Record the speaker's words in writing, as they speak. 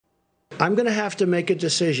I'm going to have to make a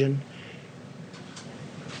decision,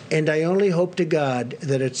 and I only hope to God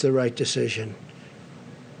that it's the right decision.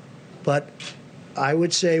 But I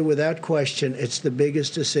would say, without question, it's the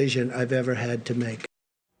biggest decision I've ever had to make.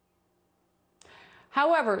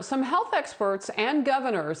 However, some health experts and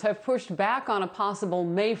governors have pushed back on a possible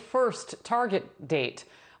May 1st target date.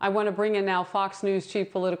 I want to bring in now Fox News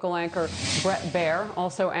chief political anchor Bret Baier,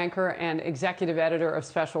 also anchor and executive editor of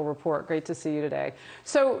Special Report. Great to see you today.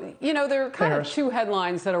 So, you know, there are kind of two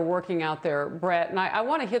headlines that are working out there, Bret, and I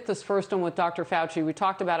want to hit this first one with Dr. Fauci. We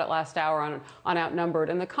talked about it last hour on Outnumbered,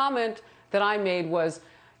 and the comment that I made was,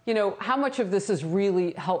 you know, how much of this is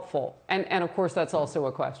really helpful? And of course, that's also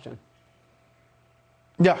a question.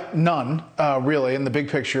 Yeah, none, really, in the big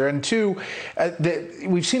picture. And two,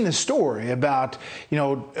 we've seen this story about, you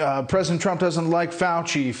know, President Trump doesn't like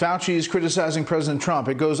Fauci. Fauci is criticizing President Trump.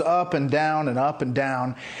 It goes up and down and up and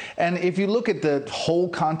down. And if you look at the whole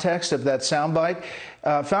context of that soundbite,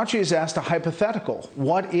 Fauci is asked a hypothetical.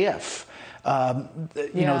 What if?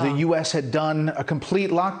 You know, the U.S. had done a complete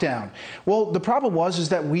lockdown. Well, the problem is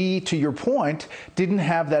that we, to your point, didn't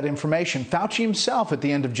have that information. Fauci himself at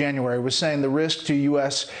the end of January was saying the risk to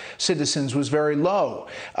U.S. citizens was very low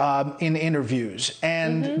in interviews.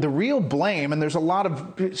 And the real blame, and there's a lot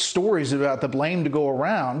of stories about the blame to go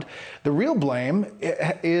around, the real blame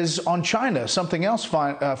is on China. Something else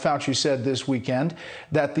Fauci said this weekend,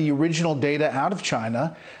 that the original data out of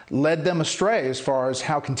China led them astray as far as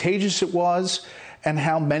how contagious it was and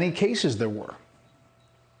how many cases there were.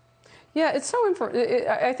 Yeah, it's so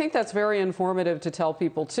I think that's very informative to tell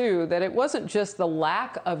people, too, that it wasn't just the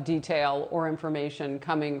lack of detail or information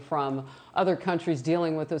coming from other countries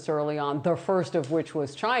dealing with this early on, the first of which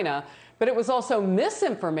was China, but it was also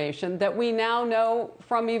misinformation that we now know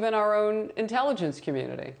from even our own intelligence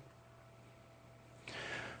community.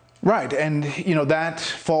 Right. And, you know, that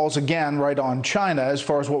falls again right on China as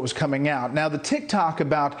far as what was coming out. Now, the TikTok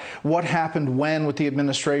about what happened when with the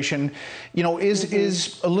administration, you know,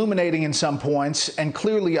 is illuminating in some points, and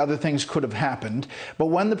clearly other things could have happened. But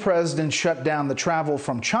when the president shut down the travel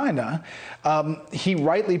from China, he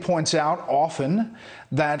rightly points out often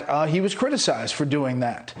that he was criticized for doing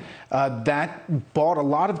that. That bought a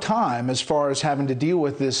lot of time as far as having to deal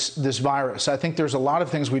with this virus. I think there's a lot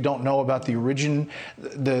of things we don't know about the original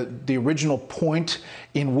point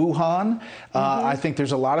in Wuhan. I think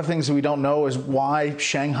there's a lot of things that we don't know as why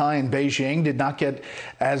Shanghai and Beijing did not get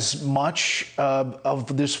as much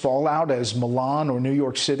of this fallout as Milan or New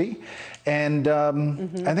York City. And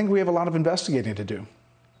I think we have a lot of investigating to do.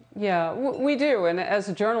 Yeah, we do. And as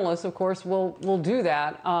a journalist, of course, we'll do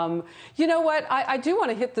that. You know what? I do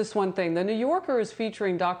want to hit this one thing. The New Yorker is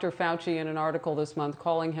featuring Dr. Fauci in an article this month,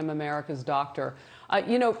 calling him America's doctor.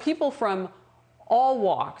 You know, people from all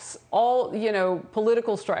walks, all, you know,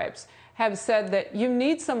 political stripes have said that you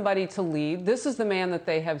need somebody to lead. This is the man that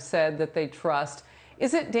they have said that they trust.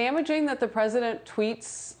 Is it damaging that the president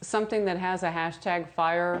tweets something that has a hashtag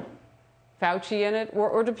fire Fauci in it?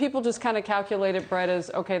 Or do people just kind of calculate it, Bret, as,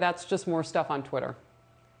 okay, that's just more stuff on Twitter?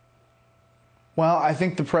 Well, I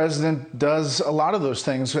think the president does a lot of those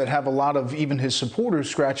things that have a lot of even his supporters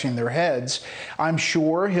scratching their heads. I'm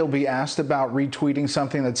sure he'll be asked about retweeting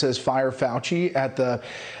something that says fire Fauci at the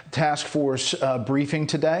task force briefing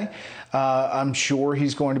today. I'm sure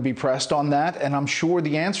he's going to be pressed on that, and I'm sure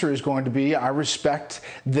the answer is going to be, I respect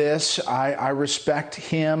this, I respect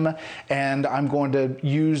him, and I'm going to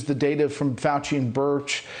use the data from Fauci and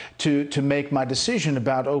Birch to make my decision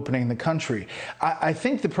about opening the country. I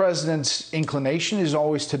think the president's inclination is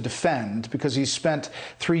always to defend, because he's spent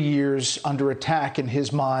 3 years under attack in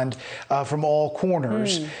his mind from all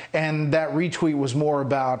corners, and that retweet was more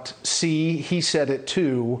about, see, he said it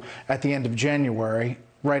too at the end of January.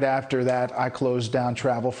 Right after that, I closed down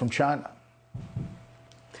travel from China.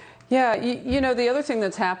 Yeah, you know, the other thing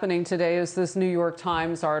that's happening today is this New York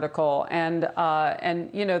Times article, and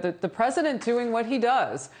you know, the president doing what he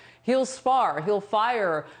does. He'll spar, he'll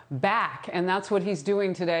fire back, and that's what he's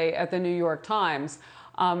doing today at the New York Times,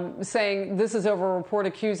 saying this is over a report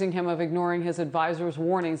accusing him of ignoring his advisors'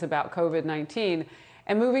 warnings about COVID-19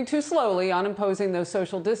 and moving too slowly on imposing those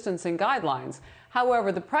social distancing guidelines.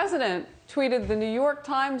 However, the president tweeted the New York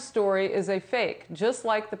Times story is a fake. Just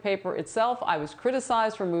like the paper itself, I was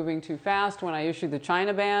criticized for moving too fast when I issued the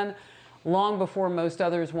China ban, long before most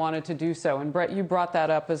others wanted to do so. And Bret, you brought that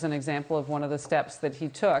up as an example of one of the steps that he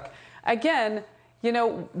took. Again, you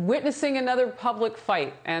know, witnessing another public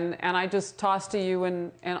fight. And I just toss to you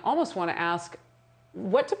and almost want to ask,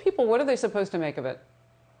 what are they supposed to make of it?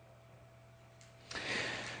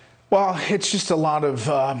 Well, it's just a lot of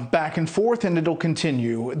back and forth, and it'll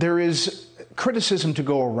continue. There is criticism to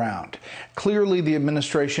go around. Clearly, the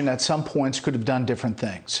administration at some points could have done different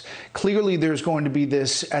things. Clearly, there's going to be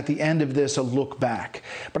this, at the end of this, a look back.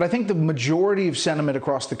 But I think the majority of sentiment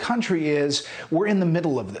across the country is we're in the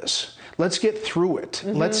middle of this. Let's get through it.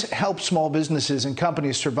 Let's help small businesses and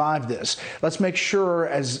companies survive this. Let's make sure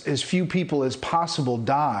as few people as possible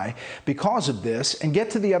die because of this and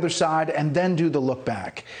get to the other side and then do the look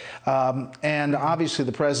back. And obviously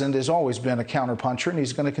the president has always been a counterpuncher, and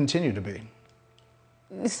he's going to continue to be.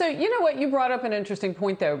 So, you know what? You brought up an interesting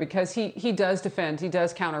point, though, because he does defend, he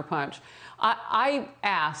does counterpunch. I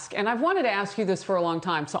ask, and I've wanted to ask you this for a long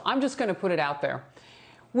time, so I'm just going to put it out there.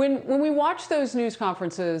 When we watch those news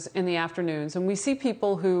conferences in the afternoons and we see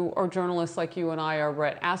people who are journalists like you and I are,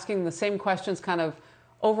 Bret, asking the same questions kind of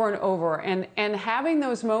over and over and having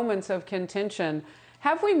those moments of contention,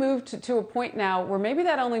 have we moved to a point now where maybe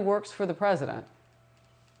that only works for the president?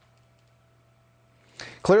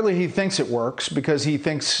 Clearly, he thinks it works because he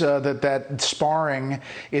thinks that sparring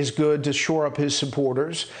is good to shore up his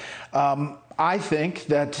supporters. I think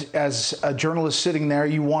that as a journalist sitting there,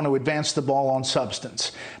 you want to advance the ball on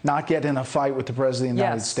substance, not get in a fight with the President of the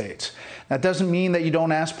United States. That doesn't mean that you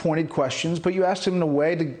don't ask pointed questions, but you ask him in a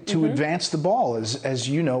way to advance the ball, as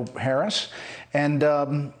you know, Harris. And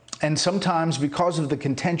sometimes because of the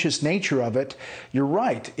contentious nature of it, you're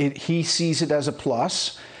right. He sees it as a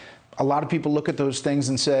plus. A lot of people look at those things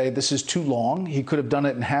and say, this is too long. He could have done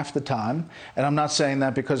it in half the time. And I'm not saying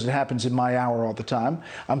that because it happens in my hour all the time.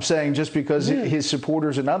 I'm saying just because his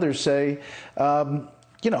supporters and others say,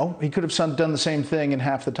 you know, he could have done the same thing in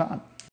half the time.